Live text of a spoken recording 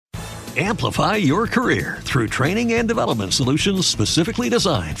Amplify your career through training and development solutions specifically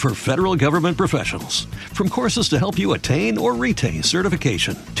designed for federal government professionals. From courses to help you attain or retain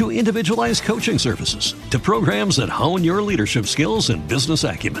certification, to individualized coaching services, to programs that hone your leadership skills and business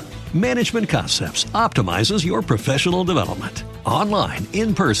acumen, Management Concepts optimizes your professional development. Online,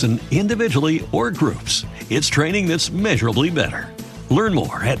 in person, individually, or groups, it's training that's measurably better. Learn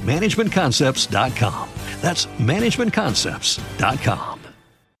more at managementconcepts.com. That's managementconcepts.com.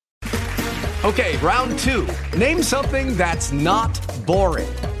 Okay, round two. Name something that's not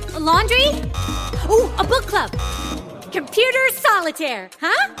boring. A laundry? Ooh, a book club. Computer solitaire,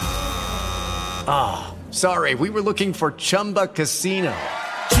 huh? Ah, sorry, we were looking for Chumba Casino.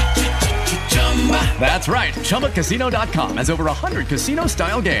 That's right, ChumbaCasino.com has over 100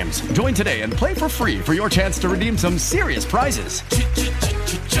 casino-style games. Join today and play for free for your chance to redeem some serious prizes.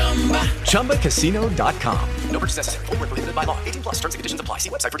 ChumbaCasino.com. No purchase necessary. Void where prohibited by law. 18+. Terms and conditions apply.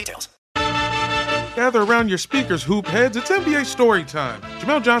 See website for details. Gather around your speakers, hoop heads. It's NBA story time.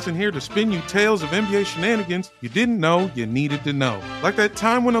 Jamel Johnson here to spin you tales of NBA shenanigans you didn't know you needed to know. Like that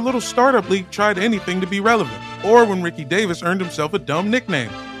time when a little startup league tried anything to be relevant. Or when Ricky Davis earned himself a dumb nickname.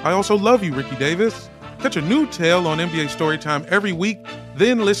 I also love you, Ricky Davis. Catch a new tale on NBA Storytime every week,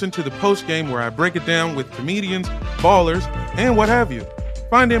 then listen to the post-game where I break it down with comedians, ballers, and what have you.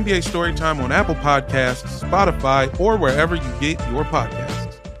 Find NBA Storytime on Apple Podcasts, Spotify, or wherever you get your podcasts.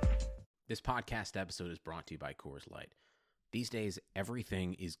 This podcast episode is brought to you by Coors Light. These days,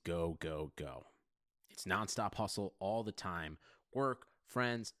 everything is go, go, go. It's nonstop hustle all the time. Work,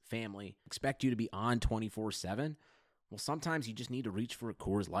 friends, family, expect you to be on 24/7. Well, sometimes you just need to reach for a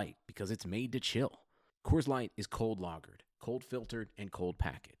Coors Light because it's made to chill. Coors Light is cold lagered, cold filtered, and cold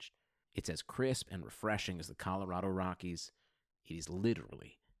packaged. It's as crisp and refreshing as the Colorado Rockies. It is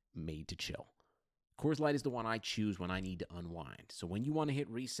literally made to chill. Coors Light is the one I choose when I need to unwind. So when you want to hit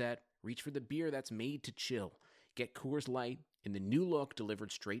reset, reach for the beer that's made to chill. Get Coors Light in the new look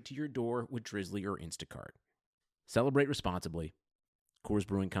delivered straight to your door with Drizzly or Instacart. Celebrate responsibly. Coors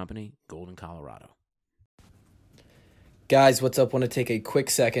Brewing Company, Golden, Colorado. Guys, what's up? Want to take a quick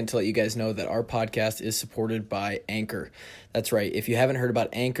second to let you guys know that our podcast is supported by Anchor. That's right. If you haven't heard about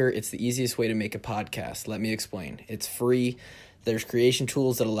Anchor, it's the easiest way to make a podcast. Let me explain. It's free. There's creation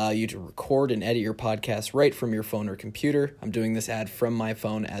tools that allow you to record and edit your podcast right from your phone or computer. I'm doing this ad from my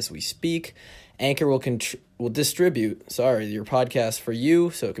phone as we speak. Anchor will distribute your podcast for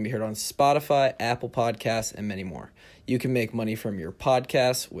you so it can be heard on Spotify, Apple Podcasts, and many more. You can make money from your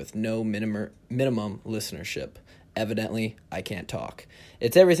podcast with no minimum listenership. Evidently, I can't talk.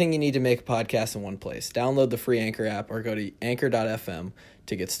 It's everything you need to make a podcast in one place. Download the free Anchor app or go to anchor.fm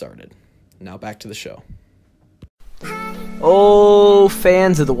to get started. Now back to the show. Oh,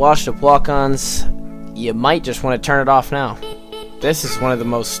 fans of the Washed Up Walk-Ons, you might just want to turn it off now. This is one of the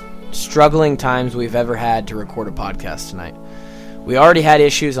most struggling times we've ever had to record a podcast tonight. We already had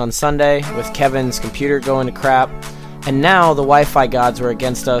issues on Sunday with Kevin's computer going to crap, and now the Wi-Fi gods were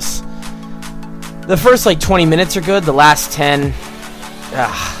against us. The first 20 minutes are good, the last 10,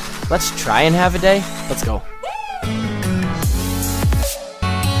 let's try and have a day. Let's go.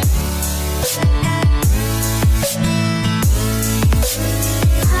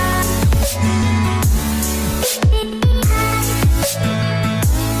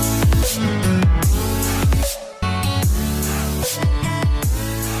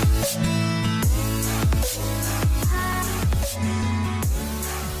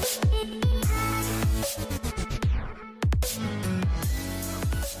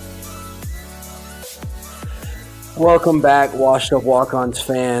 Welcome back, Washed Up Walk-Ons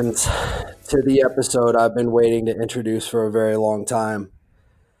fans, to the episode I've been waiting to introduce for a very long time.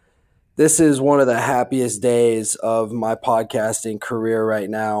 This is one of the happiest days of my podcasting career right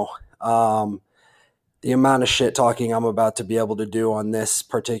now. The amount of shit talking I'm about to be able to do on this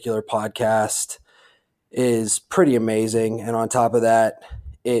particular podcast is pretty amazing. And on top of that,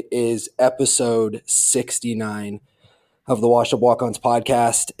 it is episode 69 of the Washed Up Walk-Ons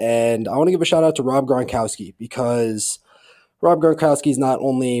podcast. And I want to give a shout out to Rob Gronkowski, because Rob Gronkowski is not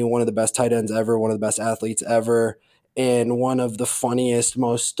only one of the best tight ends ever, one of the best athletes ever, and one of the funniest,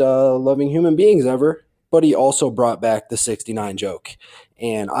 most loving human beings ever, but he also brought back the 69 joke.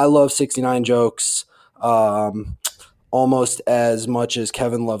 And I love 69 jokes almost as much as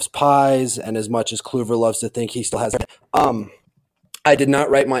Kevin loves pies and as much as Kluver loves to think he still has it. I did not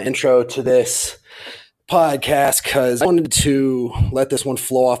write my intro to this podcast because I wanted to let this one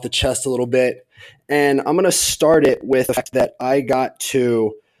flow off the chest a little bit. And I'm going to start it with the fact that I got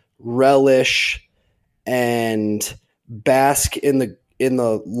to relish and bask in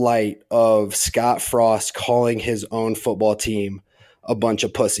the light of Scott Frost calling his own football team a bunch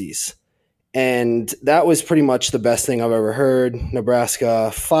of pussies. And that was pretty much the best thing I've ever heard.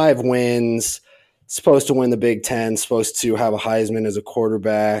 Nebraska, 5 wins, supposed to win the Big Ten, supposed to have a Heisman as a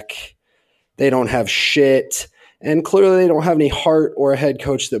quarterback. They don't have shit. And clearly they don't have any heart or a head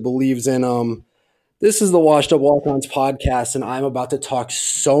coach that believes in them. This is the Washed Up Walk-Ons podcast, and I'm about to talk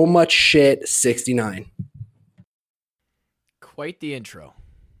so much shit. 69. Quite the intro.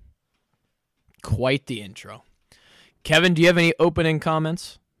 Kevin, do you have any opening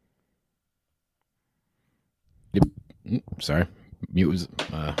comments? Sorry,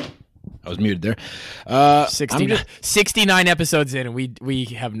 I was muted there. 69 episodes in, and we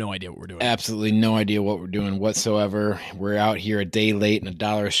have no idea what we're doing. Absolutely no idea what we're doing whatsoever. We're out here a day late and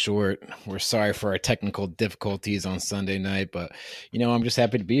 $1 short. We're sorry for our technical difficulties on Sunday night, but I'm just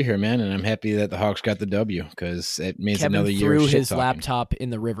happy to be here, man, and I'm happy that the Hawks got the W because it means Kevin another year of threw shit his talking. laptop in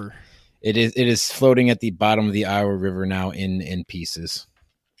the river. It is floating at the bottom of the Iowa River now in pieces.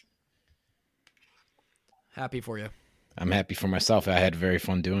 Happy for you. I'm happy for myself. I had very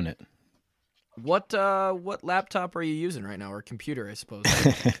fun doing it. What laptop are you using right now, or computer, I suppose?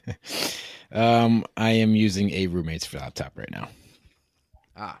 I am using a roommate's laptop right now.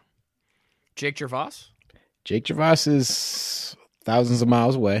 Jake Gervais? Jake Gervais is thousands of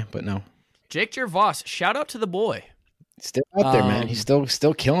miles away, but no. Jake Gervais, shout out to the boy. Still out there, man. He's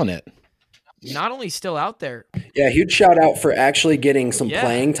still killing it. Not only still out there. Yeah, huge shout out for actually getting some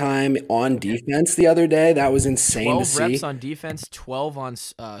playing time on defense the other day. That was insane to see. 12 reps on defense, 12 on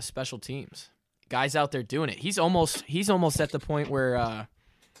special teams. Guys out there doing it. He's almost at the point where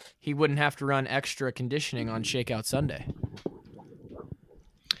he wouldn't have to run extra conditioning on Shakeout Sunday.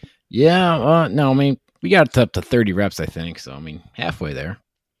 Yeah, no, I mean, we got up to 30 reps, I think. So, I mean, halfway there.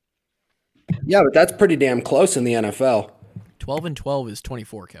 Yeah, but that's pretty damn close in the NFL. 12 and 12 is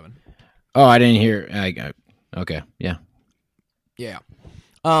 24, Kevin. Oh, I didn't hear. Okay, yeah. Yeah.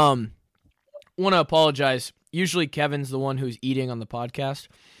 Want to apologize. Usually Kevin's the one who's eating on the podcast.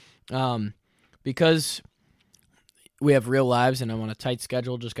 Because we have real lives and I'm on a tight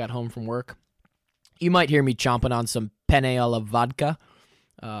schedule, just got home from work. You might hear me chomping on some penne alla vodka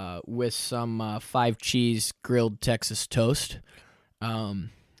with some 5-cheese grilled Texas toast. So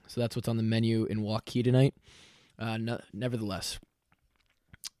that's what's on the menu in Waukee tonight. Nevertheless,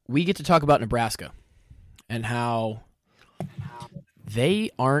 we get to talk about Nebraska and how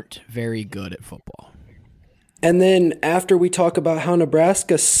they aren't very good at football. And then after we talk about how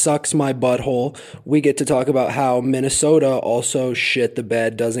Nebraska sucks my butthole, we get to talk about how Minnesota also shit the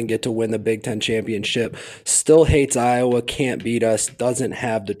bed, doesn't get to win the Big Ten championship, still hates Iowa, can't beat us, doesn't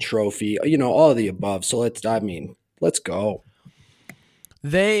have the trophy, all of the above. So let's go.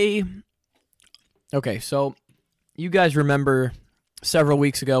 Okay, so you guys remember several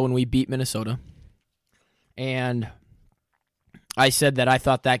weeks ago when we beat Minnesota, and I said that I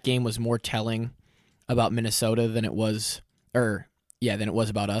thought that game was more telling about Minnesota than it was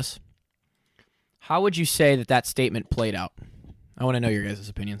about us. How would you say that statement played out? I want to know your guys'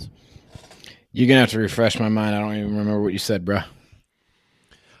 opinions. You're going to have to refresh my mind. I don't even remember what you said, bro.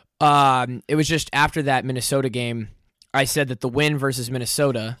 It was just after that Minnesota game, I said that the win versus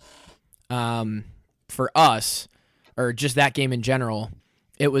Minnesota, for us, or just that game in general,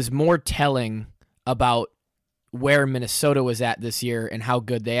 it was more telling about where Minnesota was at this year and how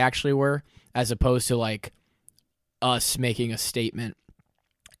good they actually were, as opposed to like us making a statement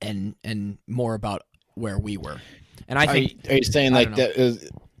and more about where we were. And I think, are you saying like that is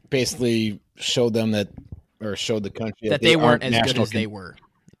basically showed them that, or showed the country that they weren't as good as they were?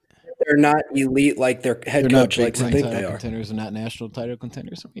 They're not elite like their head coach likes to think they are. Contenders are not national title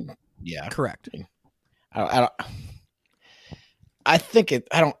contenders. I mean, yeah, correct.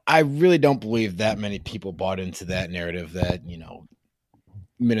 I really don't believe that many people bought into that narrative that,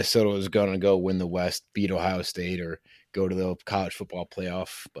 Minnesota was going to go win the West, beat Ohio State, or go to the college football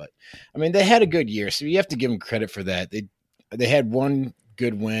playoff. But I mean, they had a good year, so you have to give them credit for that. They had one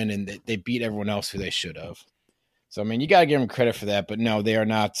good win, and they beat everyone else who they should have. So I mean, you got to give them credit for that. But no, they are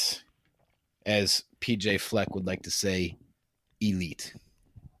not, as PJ Fleck would like to say, elite.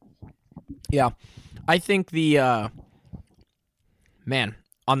 Yeah, I think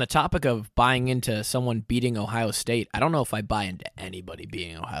on the topic of buying into someone beating Ohio State, I don't know if I buy into anybody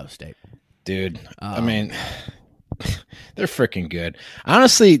beating Ohio State. Dude, I mean, they're freaking good.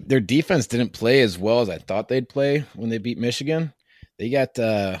 Honestly, their defense didn't play as well as I thought they'd play when they beat Michigan. They got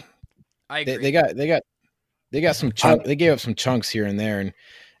I agree. They got some chunk. They gave up some chunks here and there, and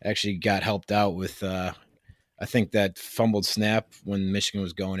actually got helped out with. I think that fumbled snap when Michigan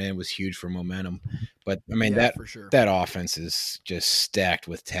was going in was huge for momentum. But I mean that offense is just stacked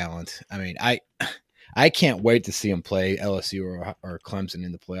with talent. I mean, I I can't wait to see him play LSU or Clemson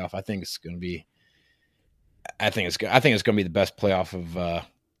in the playoff. I think it's going to be the best playoff of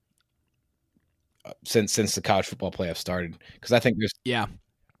since the college football playoff started, because I think there's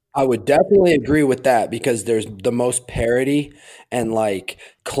I would definitely agree with that because there's the most parity, and like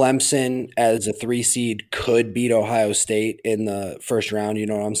Clemson as a 3 seed could beat Ohio State in the first round. You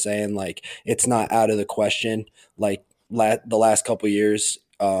know what I'm saying? Like it's not out of the question. Like the last couple of years,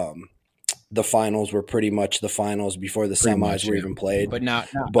 the finals were pretty much the finals before the semis were even played. But not.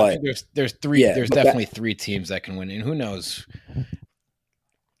 But there's three. There's definitely 3 teams that can win, and who knows.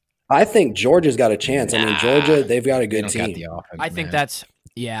 I think Georgia's got a chance. I mean, Georgia, they've got a good team. Got the offense, I think that's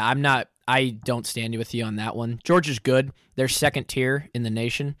I don't stand with you on that one. Georgia's good. They're second tier in the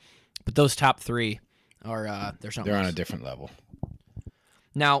nation, but those top 3 are they're on a different level.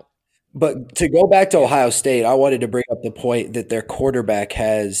 Now, but to go back to Ohio State, I wanted to bring up the point that their quarterback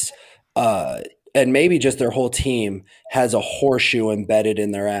has and maybe just their whole team has a horseshoe embedded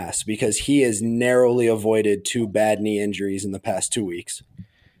in their ass because he has narrowly avoided 2 bad knee injuries in the past 2 weeks.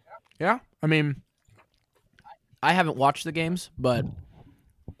 Yeah, I mean, I haven't watched the games, but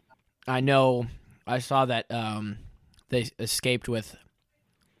I know I saw that they escaped with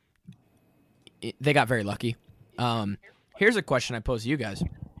 – they got very lucky. Here's a question I pose to you guys.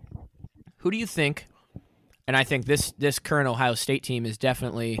 Who do you think – and I think this current Ohio State team is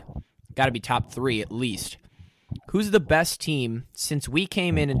definitely got to be top 3 at least. Who's the best team since we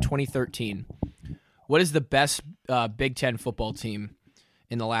came in 2013? What is the best Big Ten football team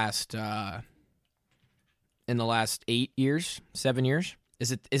in the last 8 years, 7 years?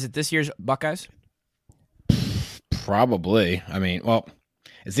 Is it this year's Buckeyes? Probably. I mean, well,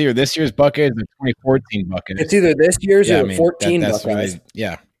 it's either this year's Buckeyes or 2014 Buckeyes. It's either this year's or 14 Buckeyes.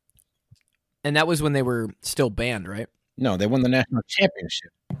 Yeah. And that was when they were still banned, right? No, they won the national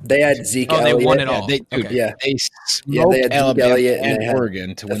championship. They had Zeke Elliott. They won it all. They smoked they had Alabama Elliott and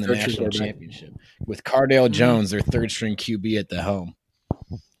Oregon to win the national championship with Cardale Jones, their third-string QB at the helm.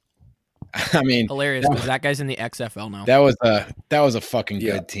 I mean, hilarious because that guy's in the XFL now. That was a fucking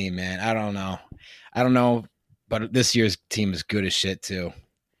good team, man. I don't know, but this year's team is good as shit too.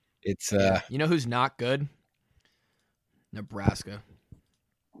 It's you know who's not good? Nebraska.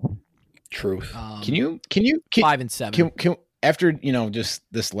 Truth. Can you 5-7? Can after just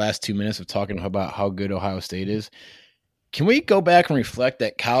this last 2 minutes of talking about how good Ohio State is, can we go back and reflect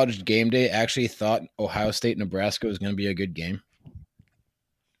that College Game Day actually thought Ohio State Nebraska was going to be a good game?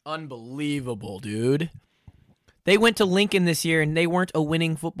 Unbelievable, dude. They went to Lincoln this year and they weren't a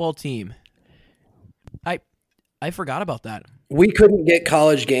winning football team. I forgot about that. We couldn't get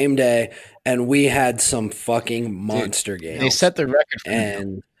College Game Day and we had some fucking monster games. They set the record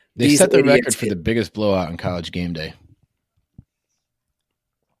for the biggest blowout in College Game Day.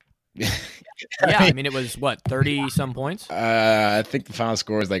 I mean it was what, 30 some points? I think the final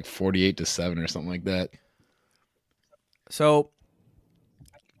score was like 48-7 or something like that. So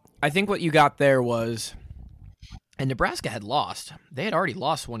I think what you got there was, and Nebraska had lost. They had already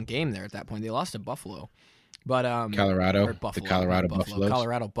lost one game there at that point. They lost to Buffalo, but Colorado, Buffalo, the Colorado Buffaloes,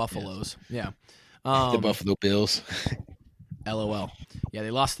 Colorado Buffaloes, yeah. The Buffalo Bills. LOL. Yeah, they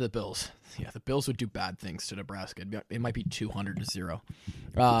lost to the Bills. Yeah, the Bills would do bad things to Nebraska. It might be 200-0.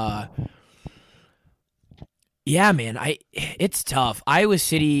 Yeah, man, it's tough. Iowa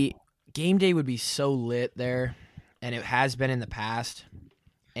City Game Day would be so lit there, and it has been in the past.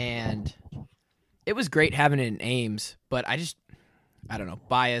 And it was great having it in Ames, but I don't know.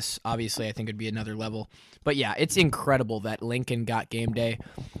 Bias, obviously, I think would be another level. But yeah, it's incredible that Lincoln got Game Day.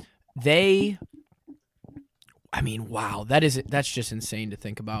 Wow, that's just insane to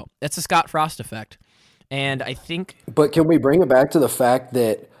think about. That's a Scott Frost effect. And I think... But can we bring it back to the fact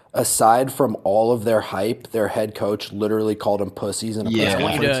that aside from all of their hype, their head coach literally called them pussies in a press conference? I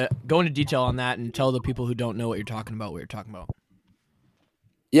want you to go into detail on that and tell the people who don't know what you're talking about.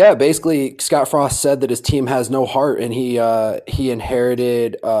 Yeah, basically, Scott Frost said that his team has no heart, and he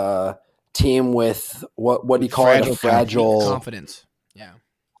inherited a team with what do you call it? A fragile confidence. Yeah,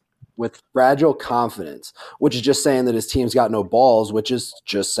 with fragile confidence, which is just saying that his team's got no balls, which is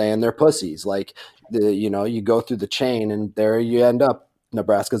just saying they're pussies. Like you go through the chain, and there you end up.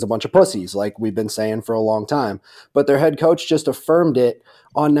 Nebraska's a bunch of pussies, like we've been saying for a long time. But their head coach just affirmed it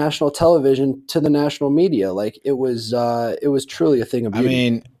on national television to the national media. Like it was truly a thing of beauty. I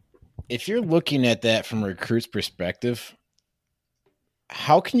mean, if you're looking at that from a recruit's perspective,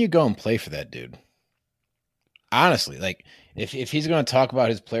 how can you go and play for that dude? Honestly, like if he's going to talk about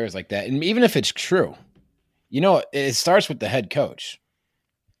his players like that, and even if it's true, it starts with the head coach.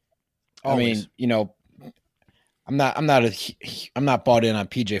 Always. I mean, I'm not bought in on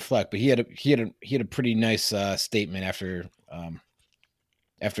PJ Fleck, but he had a pretty nice statement after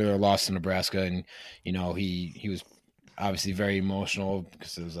their loss to Nebraska, and he was obviously very emotional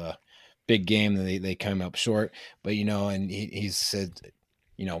because it was a big game and they came up short. But and he said,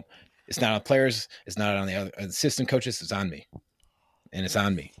 it's not on players, it's not on the other assistant coaches, it's on me, and it's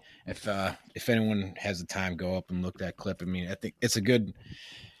on me. If anyone has the time, go up and look that clip. I mean, I think it's a good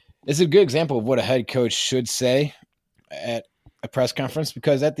example of what a head coach should say at a press conference,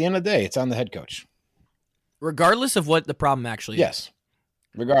 because at the end of the day, it's on the head coach, regardless of what the problem actually is. Yes,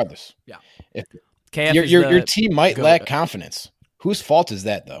 regardless. Yeah. If KF your team might lack confidence, whose fault is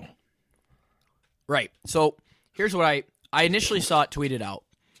that though? Right. So here's what I initially saw it tweeted out,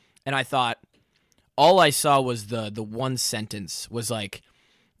 and I thought all I saw was the one sentence was like,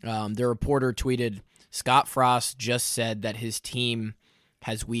 the reporter tweeted, Scott Frost just said that his team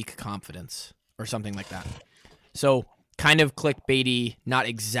has weak confidence or something like that. So kind of clickbaity, not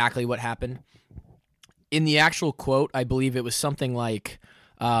exactly what happened. In the actual quote, I believe it was something like,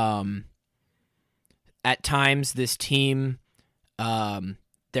 at times this team,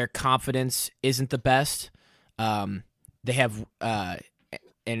 their confidence isn't the best. They have,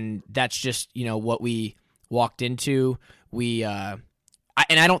 and that's just, what we walked into.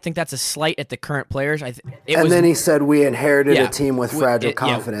 And I don't think that's a slight at the current players. Then he said we inherited a team with fragile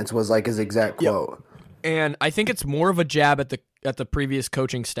confidence was like his exact quote. And I think it's more of a jab at the previous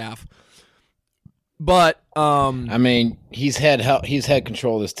coaching staff. But I mean, he's had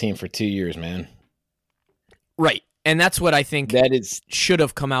control of this team for 2 years, man. Right. And that's what I think should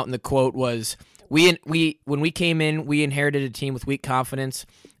have come out in the quote was when we came in, we inherited a team with weak confidence,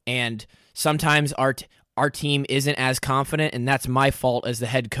 and sometimes our team isn't as confident, and that's my fault as the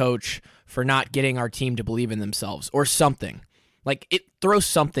head coach for not getting our team to believe in themselves or something. Like, it throws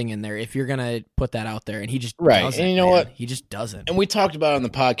something in there if you're going to put that out there, and he just doesn't. And you know what? He just doesn't. And we talked about it on the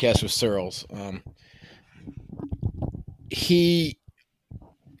podcast with Searles. He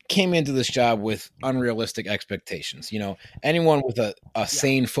came into this job with unrealistic expectations. Anyone with a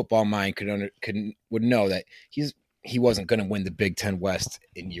sane football mind would know that he wasn't going to win the Big Ten West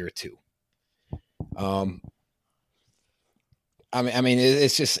in year 2. I mean,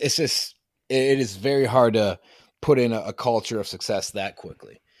 it is very hard to put in a culture of success that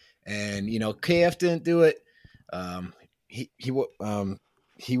quickly, and KF didn't do it.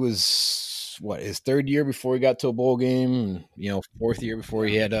 He was his 3rd year before he got to a bowl game, and 4th year before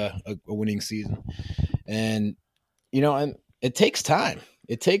he had a winning season, and and it takes time.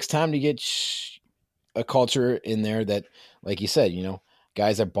 It takes time to get a culture in there that, like you said,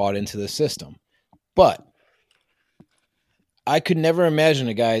 guys are bought into the system. But I could never imagine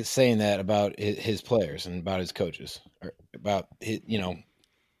a guy saying that about his players and about his coaches or about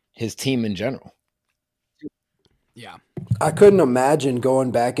his team in general. Yeah. I couldn't imagine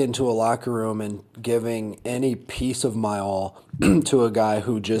going back into a locker room and giving any piece of my all to a guy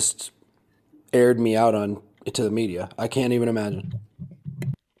who just aired me out to the media. I can't even imagine.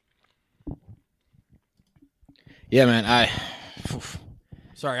 Yeah, man.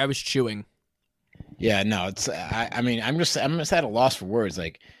 Sorry, I was chewing. Yeah, no, it's. I mean, I'm just at a loss for words.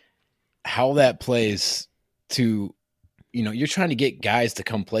 Like how that plays to, you're trying to get guys to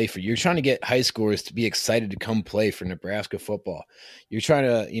come play for you. You're trying to get high schoolers to be excited to come play for Nebraska football. You're trying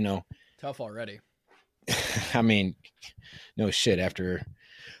to, tough already. I mean, no shit. After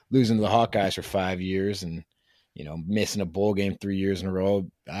losing to the Hawkeyes for 5 years and missing a bowl game 3 years in a row,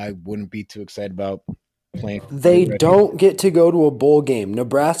 I wouldn't be too excited about playing. They don't get to go to a bowl game.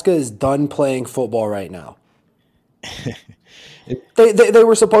 Nebraska is done playing football right now. They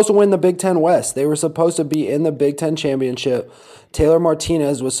were supposed to win the Big Ten West. They were supposed to be in the Big Ten championship. Taylor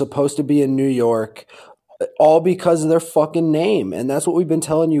Martinez was supposed to be in New York, all because of their fucking name. And that's what we've been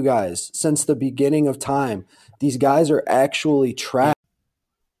telling you guys since the beginning of time. These guys are actually trash.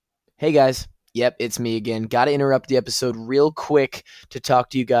 Hey guys. Yep, it's me again. Got to interrupt the episode real quick to talk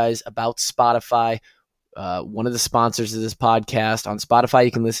to you guys about Spotify. One of the sponsors of this podcast. On Spotify,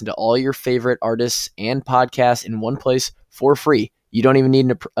 you can listen to all your favorite artists and podcasts in one place for free. You don't even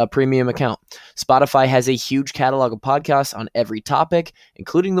need a premium account. Spotify has a huge catalog of podcasts on every topic,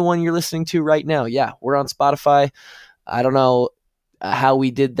 including the one you're listening to right now. Yeah, we're on Spotify. I don't know how we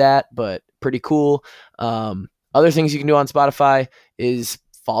did that, but pretty cool. Other things you can do on Spotify is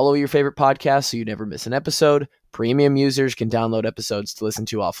follow your favorite podcast so you never miss an episode. Premium users can download episodes to listen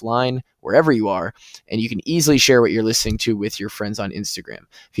to offline wherever you are, and you can easily share what you're listening to with your friends on Instagram.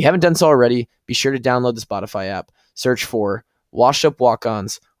 If you haven't done so already, be sure to download the Spotify app. Search for Washed Up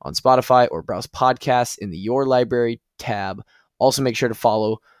Walk-Ons on Spotify or browse podcasts in the Your Library tab. Also make sure to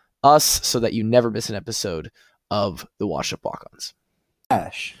follow us so that you never miss an episode of the Washed Up Walk-Ons.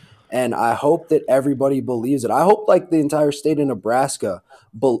 And I hope that everybody believes it. I hope like the entire state of Nebraska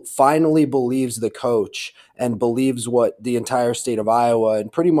finally believes the coach and believes what the entire state of Iowa and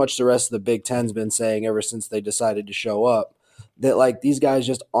pretty much the rest of the Big Ten's been saying ever since they decided to show up, that like these guys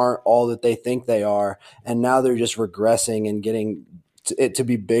just aren't all that they think they are. And now they're just regressing and getting it to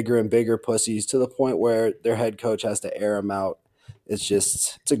be bigger and bigger pussies to the point where their head coach has to air them out.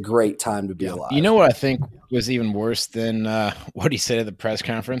 It's a great time to be alive. You know what I think was even worse than what he said at the press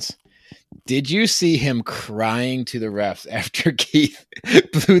conference? Did you see him crying to the refs after Keith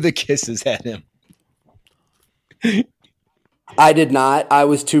blew the kisses at him? I did not. I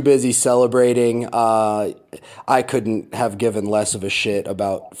was too busy celebrating. I couldn't have given less of a shit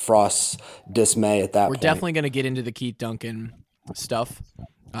about Frost's dismay at that point. We're definitely going to get into the Keith Duncan stuff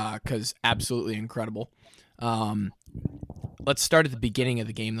because absolutely incredible. Let's start at the beginning of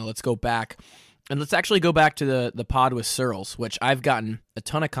the game, though. Let's go back. And let's actually go back to the pod with Searles, which I've gotten a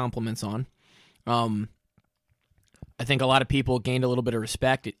ton of compliments on. I think a lot of people gained a little bit of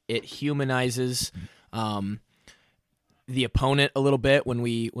respect. It humanizes the opponent a little bit when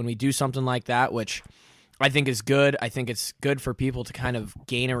we do something like that, which I think is good. I think it's good for people to kind of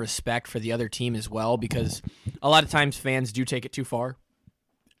gain a respect for the other team as well, because a lot of times fans do take it too far,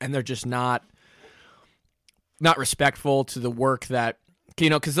 and they're just not respectful to the work that,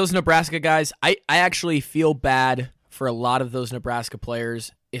 because those Nebraska guys, I actually feel bad for a lot of those Nebraska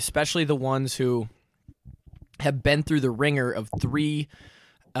players, especially the ones who have been through the ringer of 3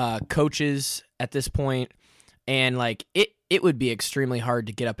 coaches at this point, and like it would be extremely hard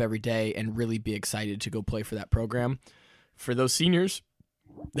to get up every day and really be excited to go play for that program. For those seniors,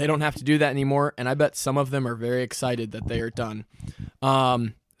 they don't have to do that anymore, and I bet some of them are very excited that they are done.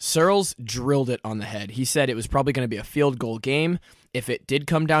 Searles drilled it on the head. He said it was probably going to be a field goal game. If it did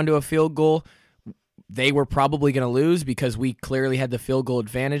come down to a field goal, they were probably going to lose because we clearly had the field goal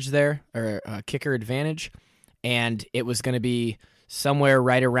advantage there, or kicker advantage, and it was going to be somewhere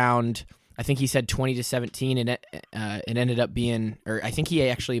right around, I think he said 20-17, and it ended up being, or I think he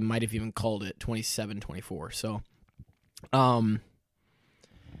actually might have even called it 27-24. So,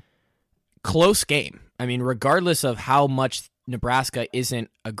 close game. I mean, regardless of how much Nebraska isn't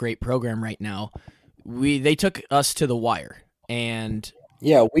a great program right now, they took us to the wire. And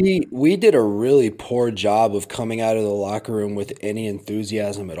yeah, we did a really poor job of coming out of the locker room with any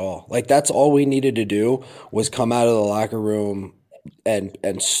enthusiasm at all. Like, that's all we needed to do was come out of the locker room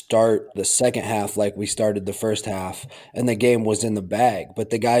and start the second half like we started the first half, and the game was in the bag. But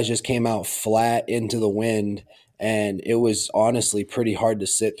the guys just came out flat into the wind, and it was honestly pretty hard to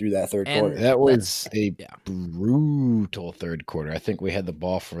sit through that third quarter. That was a brutal third quarter. I think we had the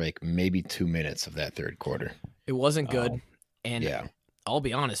ball for like maybe 2 minutes of that third quarter. It wasn't good. And I'll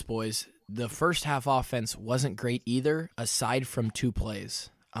be honest, boys, the first half offense wasn't great either, aside from 2 plays.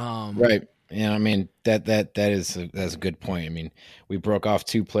 Right. Yeah, I mean, that's a good point. I mean, we broke off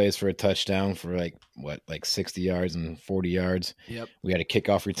 2 plays for a touchdown for like 60 yards and 40 yards. Yep. We had a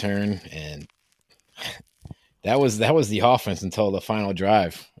kickoff return, and that was the offense until the final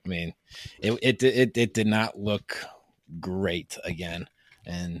drive. I mean, it did not look great again.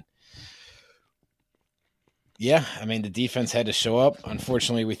 And yeah, I mean, the defense had to show up.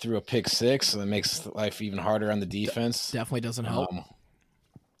 Unfortunately, we threw a pick 6, so that makes life even harder on the defense. Definitely doesn't help.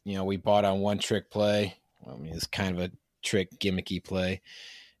 We bought on 1 trick play. I mean, it's kind of a trick, gimmicky play.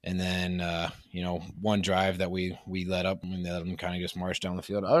 And then, 1 drive that we let up and let them kind of just march down the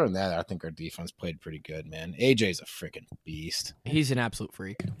field. Other than that, I think our defense played pretty good, man. AJ's a freaking beast. He's an absolute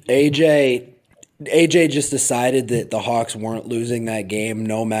freak. AJ just decided that the Hawks weren't losing that game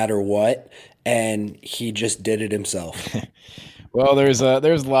no matter what, and he just did it himself. Well, there's a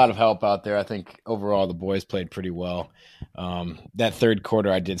lot of help out there. I think overall the boys played pretty well. That third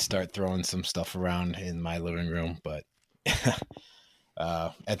quarter, I did start throwing some stuff around in my living room, but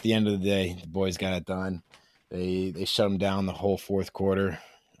at the end of the day, the boys got it done. They shut them down the whole fourth quarter.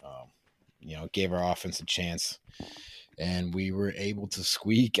 Gave our offense a chance, and we were able to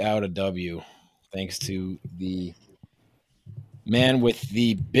squeak out a W, thanks to the man with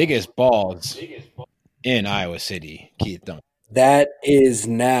the biggest balls in Iowa City, Keith Duncan. That is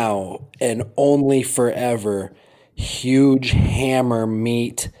now and only forever huge hammer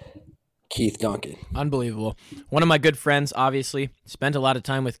meat Keith Duncan. Unbelievable. One of my good friends, obviously, spent a lot of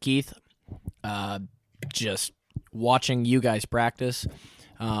time with Keith, just watching you guys practice.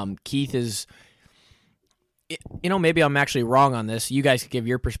 Keith is, maybe I'm actually wrong on this. You guys could give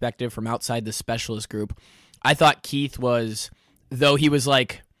your perspective from outside the specialist group. I thought Keith was, though he was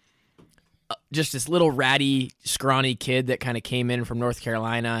like just this little ratty, scrawny kid that kind of came in from North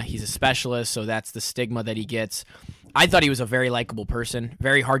Carolina. He's a specialist, so that's the stigma that he gets. I thought he was a very likable person,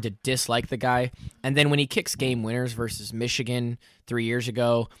 very hard to dislike the guy. And then when he kicks game winners versus Michigan 3 years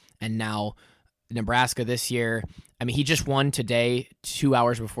ago and now Nebraska this year, I mean, he just won today, 2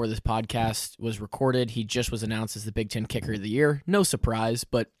 hours before this podcast was recorded. He just was announced as the Big Ten Kicker of the Year. No surprise,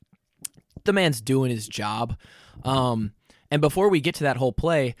 but the man's doing his job. And before we get to that whole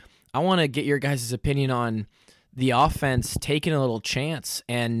play, I want to get your guys' opinion on the offense taking a little chance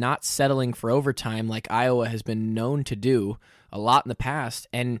and not settling for overtime like Iowa has been known to do a lot in the past.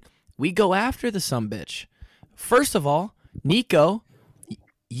 And we go after the sumbitch. First of all, Nico,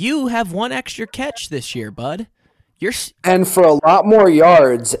 you have one extra catch this year, bud. And for a lot more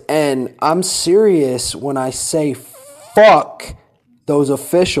yards. And I'm serious when I say fuck those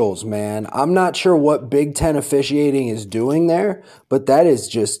officials, man. I'm not sure what Big Ten officiating is doing there, but that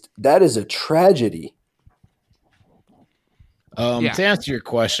is a tragedy. To answer your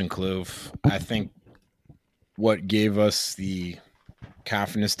question, Clove, I think what gave us the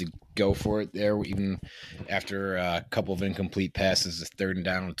confidence to go for it there, even after a couple of incomplete passes, 3rd and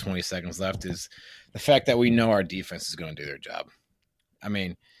down with 20 seconds left, is the fact that we know our defense is going to do their job. I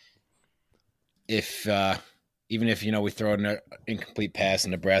mean, even if we throw an incomplete pass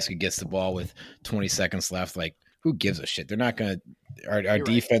and Nebraska gets the ball with 20 seconds left, like, who gives a shit? They're not going to. Our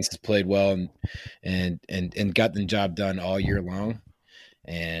defense has played well and got the job done all year long,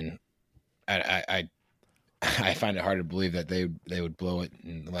 and I find it hard to believe that they would blow it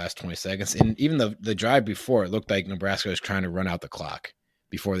in the last 20 seconds. And even the drive before, it looked like Nebraska was trying to run out the clock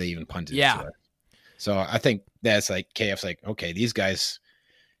before they even punted. Yeah. So I think that's like KF's like, okay, these guys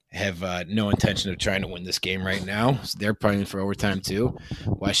have no intention of trying to win this game right now. So they're playing for overtime too.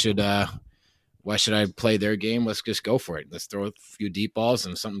 Why should I play their game? Let's just go for it. Let's throw a few deep balls,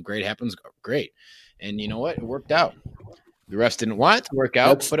 and something great happens. Great. And you know what? It worked out. The refs didn't want it to work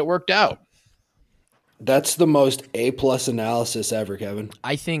out, but it worked out. That's the most A+ analysis ever, Kevin.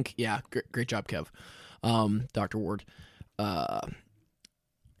 I think, yeah, great job, Kev. Dr. Ward.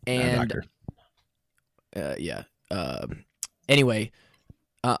 Anyway.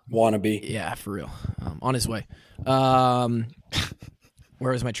 Wannabe. Yeah, for real. On his way. Where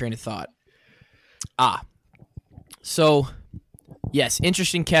was my train of thought? So yes,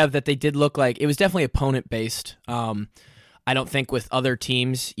 interesting, Kev, that they did look like it was definitely opponent based. I don't think with other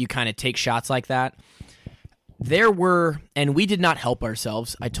teams you kind of take shots like that. There were, and we did not help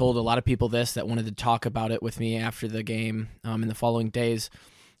ourselves. I told a lot of people this that wanted to talk about it with me after the game in the following days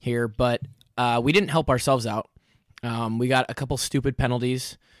here, but we didn't help ourselves out. We got a couple stupid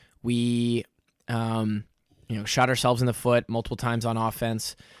penalties. We, shot ourselves in the foot multiple times on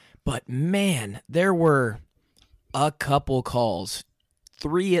offense. But, man, there were a couple calls,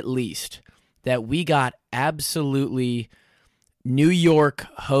 3 at least, that we got absolutely New York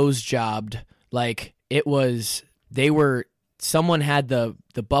hose jobbed. Like, someone had the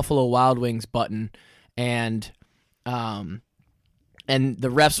Buffalo Wild Wings button, and the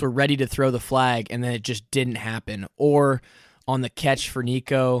refs were ready to throw the flag, and then it just didn't happen. Or on the catch for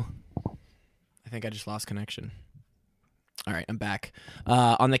Nico, I think I just lost connection. All right, I'm back.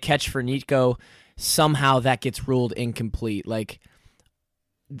 On the catch for Nico, somehow that gets ruled incomplete. Like,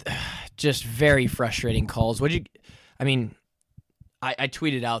 just very frustrating calls. I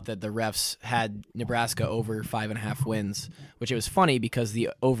tweeted out that the refs had Nebraska over 5.5 wins, which it was funny because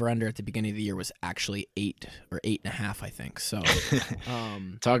the over-under at the beginning of the year was actually 8 or 8.5, I think. So,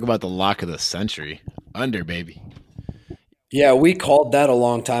 talk about the lock of the century. Under, baby. Yeah, we called that a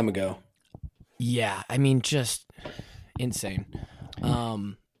long time ago. Yeah, I mean, just insane.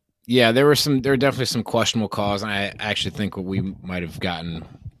 Yeah, there were definitely some questionable calls, and I actually think what we might have gotten,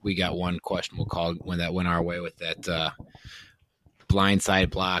 we got one questionable call when that went our way with that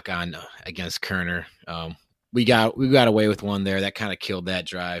blindside block on against Kerner. We got away with one there that kind of killed that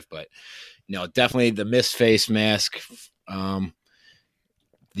drive, but definitely the missed face mask.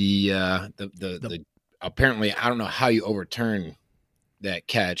 The apparently, I don't know how you overturn that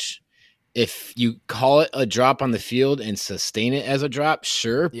catch. If you call it a drop on the field and sustain it as a drop,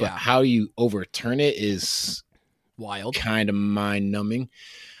 sure, but how you overturn it is wild, kind of mind-numbing.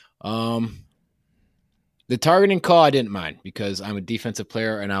 The targeting call I didn't mind because I'm a defensive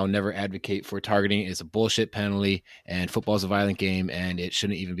player and I'll never advocate for targeting. It's a bullshit penalty, and football is a violent game, and it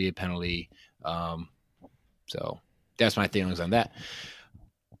shouldn't even be a penalty. So that's my feelings on that.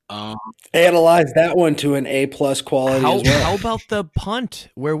 Analyze that one to an A+ quality as well. How about the punt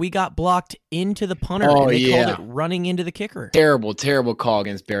where we got blocked into the punter and they called it running into the kicker? Terrible call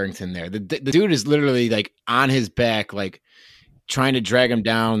against Barrington there. The dude is literally like on his back, like trying to drag him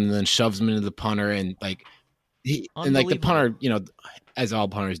down and then shoves him into the punter. And like the punter, as all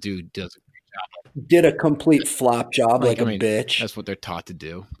punters do, does a great job. Did a complete flop job like a bitch. That's what they're taught to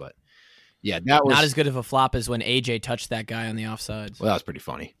do. But yeah, that was not as good of a flop as when AJ touched that guy on the offsides. Well, that was pretty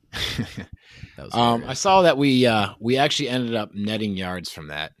funny. That was I saw that we actually ended up netting yards from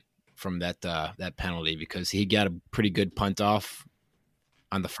that penalty because he got a pretty good punt off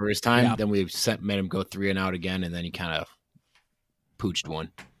on the first time. Yeah. Then we made him go 3 and out again, and then he kind of pooched one.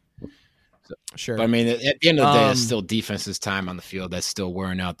 So, sure. But I mean, at the end of the day, it's still defense's time on the field. That's still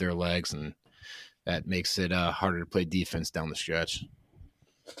wearing out their legs, and that makes it harder to play defense down the stretch.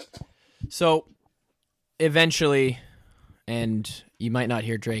 So eventually, and you might not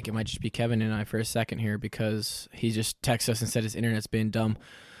hear Drake, it might just be Kevin and I for a second here because he just texted us and said his internet's being dumb.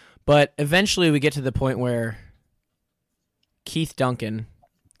 But eventually we get to the point where Keith Duncan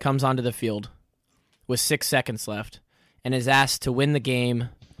comes onto the field with 6 seconds left and is asked to win the game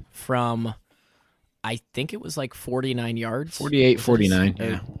from, I think it was like 49 yards. 48, 49.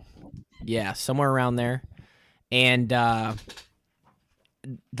 Yeah. Yeah, somewhere around there. And the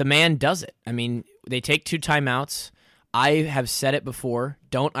man does it. I mean, they take 2 timeouts. I have said it before,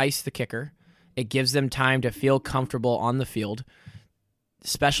 don't ice the kicker. It gives them time to feel comfortable on the field.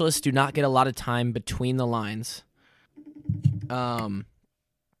 Specialists do not get a lot of time between the lines.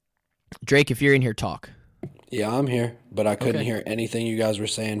 Drake, if you're in here, talk. Yeah, I'm here, but I couldn't hear anything you guys were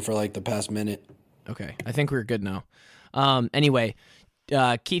saying for like the past minute. Okay, I think we're good now. Anyway,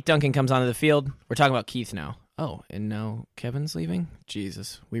 Keith Duncan comes onto the field. We're talking about Keith now. Oh, and now Kevin's leaving?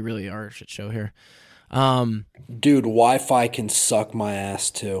 Jesus, we really are a shit show here. Dude, Wi-Fi can suck my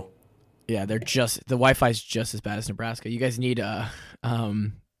ass too. Yeah, the Wi-Fi's just as bad as Nebraska. You guys need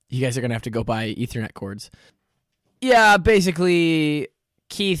you guys are gonna have to go buy Ethernet cords. Yeah, basically,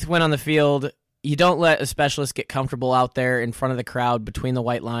 Keith went on the field. You don't let a specialist get comfortable out there in front of the crowd between the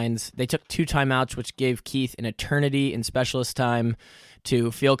white lines. They took 2 timeouts, which gave Keith an eternity in specialist time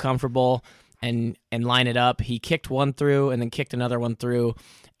to feel comfortable and line it up. He kicked one through and then kicked another one through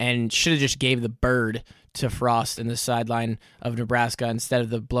and should have just gave the bird to Frost in the sideline of Nebraska instead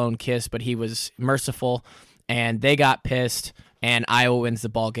of the blown kiss, but he was merciful, and they got pissed, and Iowa wins the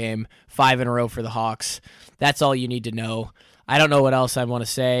ball game, 5 in a row for the Hawks. That's all you need to know. I don't know what else I want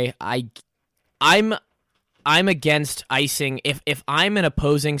to say. I'm against icing. If I'm an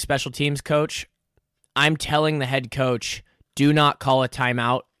opposing special teams coach, I'm telling the head coach, do not call a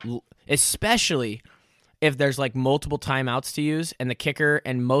timeout, especially if there's like multiple timeouts to use and the kicker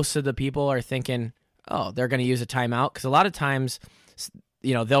and most of the people are thinking, oh, they're going to use a timeout. Because a lot of times,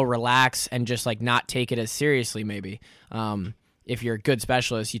 they'll relax and just like not take it as seriously maybe. If you're a good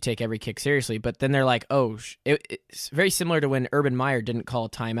specialist, you take every kick seriously. But then they're like, oh, it's very similar to when Urban Meyer didn't call a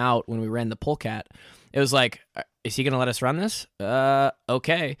timeout when we ran the Polecat. It was like, is he going to let us run this?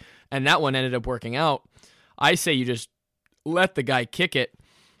 Okay. And that one ended up working out. I say you just let the guy kick it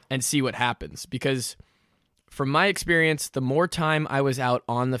and see what happens. Because from my experience, the more time I was out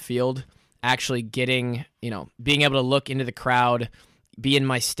on the field, actually getting, being able to look into the crowd, be in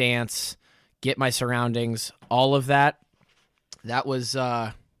my stance, get my surroundings, all of that, that was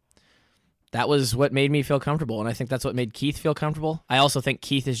what made me feel comfortable, and I think that's what made Keith feel comfortable. I also think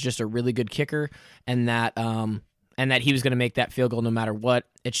Keith is just a really good kicker, and that he was going to make that field goal no matter what.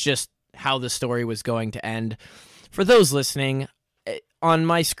 It's just how the story was going to end. For those listening, on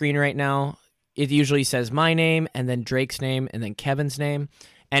my screen right now, it usually says my name, and then Drake's name, and then Kevin's name.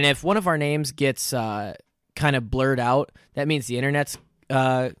 And if one of our names gets kind of blurred out, that means the internet's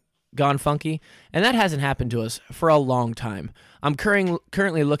gone funky, and that hasn't happened to us for a long time. I'm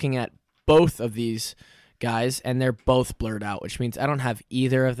currently looking at both of these guys, and they're both blurred out, which means I don't have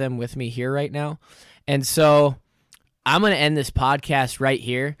either of them with me here right now. And so I'm going to end this podcast right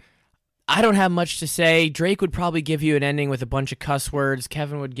here. I don't have much to say. Drake would probably give you an ending with a bunch of cuss words.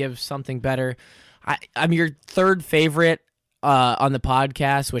 Kevin would give something better. I'm your third favorite on the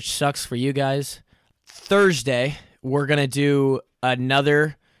podcast, which sucks for you guys. Thursday, we're going to do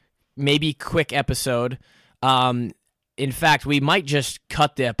another maybe quick episode. In fact, we might just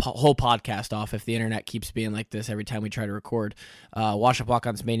cut the whole podcast off if the internet keeps being like this every time we try to record. Wash Up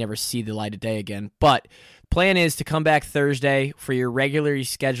Walk-Ons may never see the light of day again. But plan is to come back Thursday for your regularly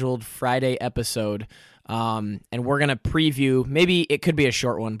scheduled Friday episode. And we're going to preview, maybe it could be a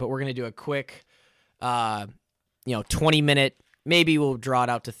short one, but we're going to do a quick 20-minute, maybe we'll draw it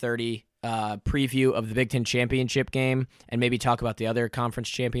out to 30, preview of the Big Ten Championship game and maybe talk about the other conference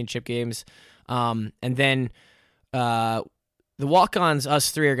championship games. And then the walk-ons,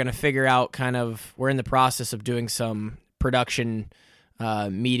 us three, are going to figure out we're in the process of doing some production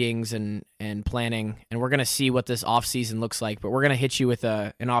meetings and planning, and we're going to see what this offseason looks like. But we're going to hit you with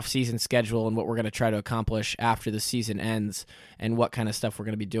an offseason schedule and what we're going to try to accomplish after the season ends and what kind of stuff we're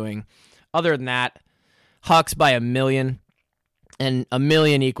going to be doing. Other than that, Hawks by 1 million, and 1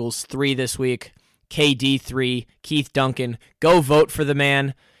 million equals 3 this week. KD 3, Keith Duncan. Go vote for the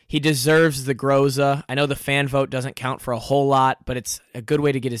man. He deserves the Groza. I know the fan vote doesn't count for a whole lot, but it's a good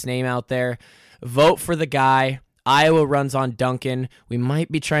way to get his name out there. Vote for the guy. Iowa runs on Duncan. We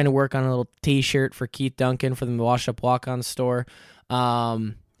might be trying to work on a little T-shirt for Keith Duncan for the Wash Up Walk-On store.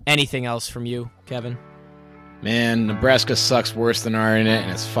 Anything else from you, Kevin? Man, Nebraska sucks worse than our internet,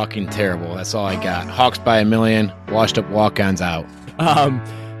 and it's fucking terrible. That's all I got. Hawks by 1 million. Washed Up Walk-Ons out.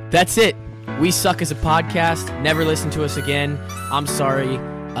 That's it. We suck as a podcast. Never listen to us again. I'm sorry.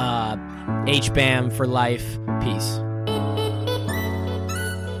 HBAM for life. Peace.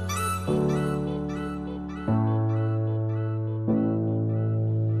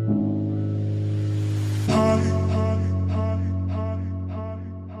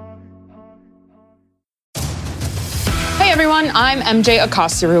 Everyone, I'm MJ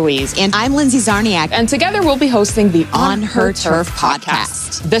Acosta-Ruiz. And I'm Lindsay Zarniak. And together we'll be hosting the On Her Turf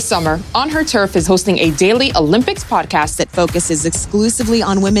podcast. This summer, On Her Turf is hosting a daily Olympics podcast that focuses exclusively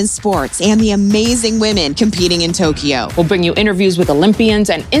on women's sports and the amazing women competing in Tokyo. We'll bring you interviews with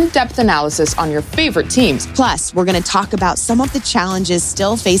Olympians and in-depth analysis on your favorite teams. Plus, we're going to talk about some of the challenges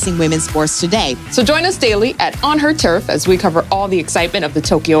still facing women's sports today. So join us daily at On Her Turf as we cover all the excitement of the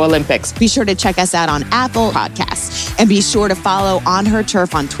Tokyo Olympics. Be sure to check us out on Apple Podcasts and be sure to follow On Her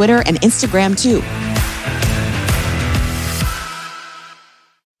Turf on Twitter and Instagram too.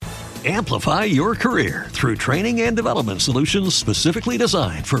 Amplify your career through training and development solutions specifically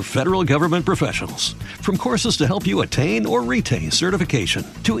designed for federal government professionals. From courses to help you attain or retain certification,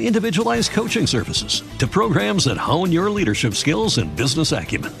 to individualized coaching services, to programs that hone your leadership skills and business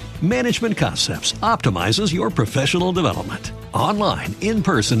acumen, Management Concepts optimizes your professional development. Online, in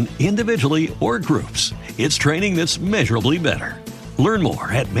person, individually, or groups, it's training that's measurably better. Learn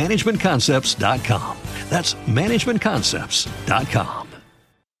more at managementconcepts.com. That's managementconcepts.com.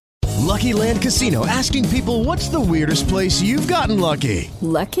 Lucky Land Casino, asking people, what's the weirdest place you've gotten lucky?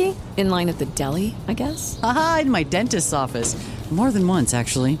 Lucky? In line at the deli, I guess? Aha, in my dentist's office. More than once,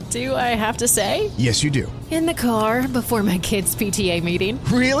 actually. Do I have to say? Yes, you do. In the car before my kids' PTA meeting.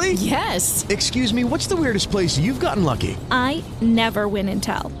 Really? Yes. Excuse me, what's the weirdest place you've gotten lucky? I never win and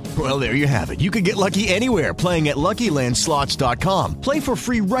tell. Well, there you have it. You can get lucky anywhere, playing at LuckyLandSlots.com. Play for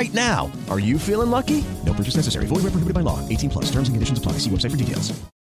free right now. Are you feeling lucky? No purchase necessary. Void where prohibited by law. 18+. Terms and conditions apply. See website for details.